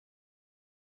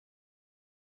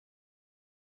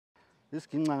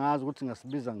Isiginca ngazi ukuthi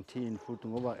ngasibiza ngithini futhi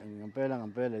ngoba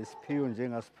ngempela isiphiwo nje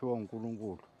ngasiphiwa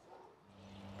uNkulunkulu.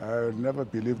 I never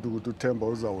believed ukuthi Themba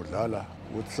uzawudlala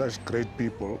with such great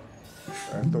people.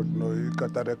 I thought no,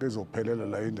 iKatareka izophelela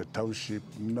la in the township.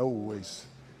 No ways.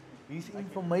 His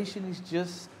information is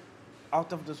just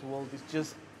out of this world. It's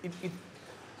just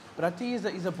Brati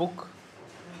is a book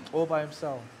all by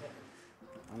himself.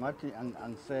 Angathi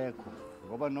angisekho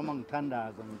ngoba noma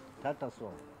ngithandaza ngithatha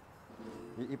sona.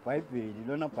 iBhayibheli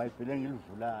lona iBhayibheli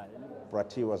engilivulayo.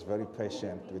 Brati was very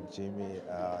patient with Jimmy.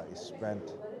 He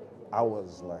spent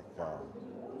hours, like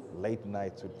late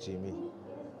nights with Jimmy,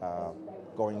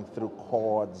 going through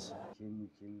chords.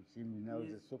 Jimmy now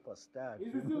is a superstar.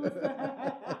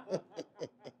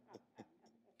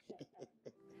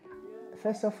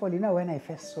 First of all, when I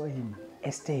first saw him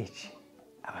on stage,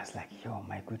 I was like, yo,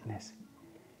 my goodness.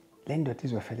 Lendot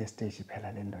is a fellow stage,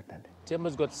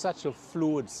 Themba's got such a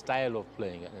fluid style of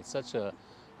playing, and it's such a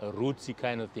rootsy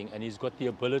kind of thing, and he's got the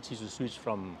ability to switch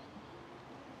from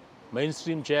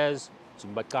mainstream jazz to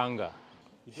mbaqanga.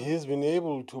 He's been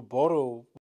able to borrow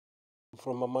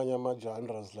from amanye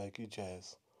genres like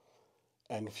jazz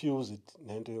and fuse it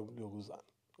nento yokuza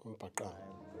umbaqanga.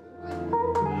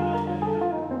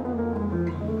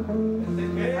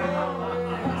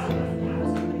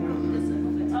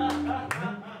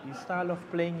 His style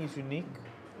of playing is unique.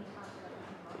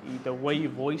 The way he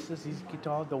voices his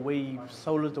guitar, the way he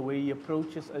solos, the way he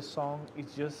approaches a song,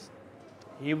 it's just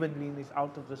heavenly and it's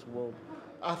out of this world.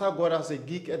 Arthur got us a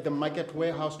gig at the Market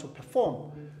Warehouse to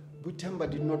perform, but Themba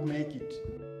did not make it.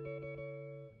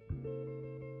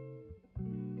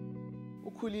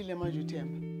 Ukhulile manje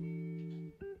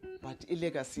uThemba, but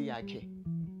ilegacy yakhe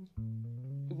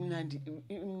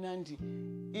imnandi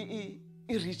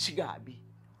irich kabi.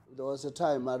 There was a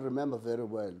time I remember very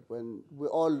well when we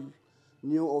all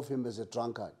knew of him as a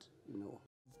drunkard,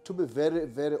 To be very,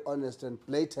 very honest and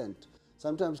blatant,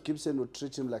 sometimes Gibson would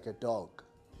treat him like a dog.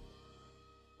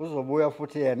 Uzobuya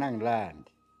futhi yena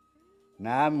ngilandi.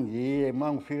 Nami ngiye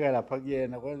mangifika lapha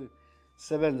kuyena kwazi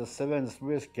sebenza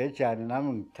sibuye sigejane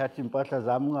nami ngithatha impahla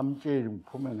zami ungamtsheli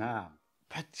ngiphume ngami.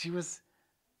 But he was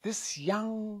this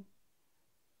young,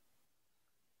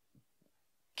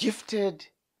 gifted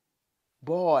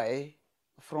boy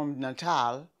from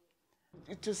Natal.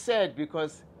 It was sad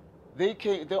because they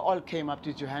all came up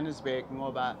to Johannesburg,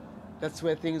 ngoba that's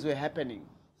where things were happening.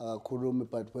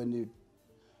 But when he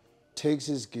takes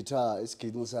his guitar,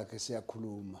 isiginci sakhe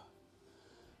siyakhuluma.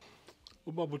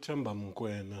 Ubaba Themba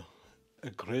Mokoena, a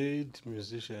great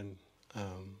musician,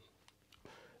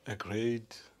 a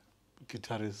great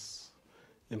guitarist,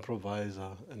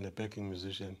 improviser, and a backing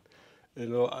musician.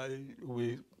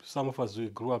 Some of us, we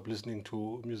grew up listening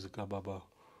to music Baba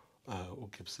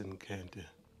Gibson Kente.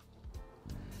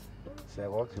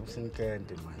 Siyakwazi Gibson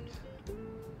Kente manje.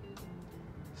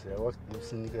 Siyakwazi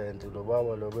Gibson Kente lo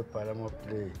baba lo bebhala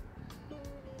ama-play.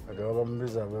 Lo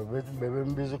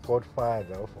bebembiza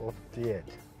Godfather of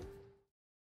theatre.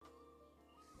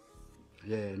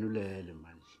 Yena ulele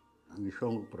manje.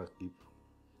 Angisho ngoBrakip.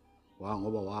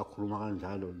 Ngoba wakhuluma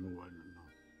kanjalo no.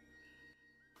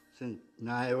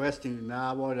 Naye Westing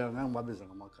nabona ngangibabiza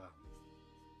ngamagama.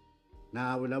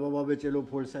 Nabo laba babetshela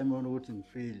uPaul Simon ukuthi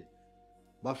ngifile.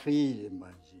 Bafile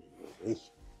manje.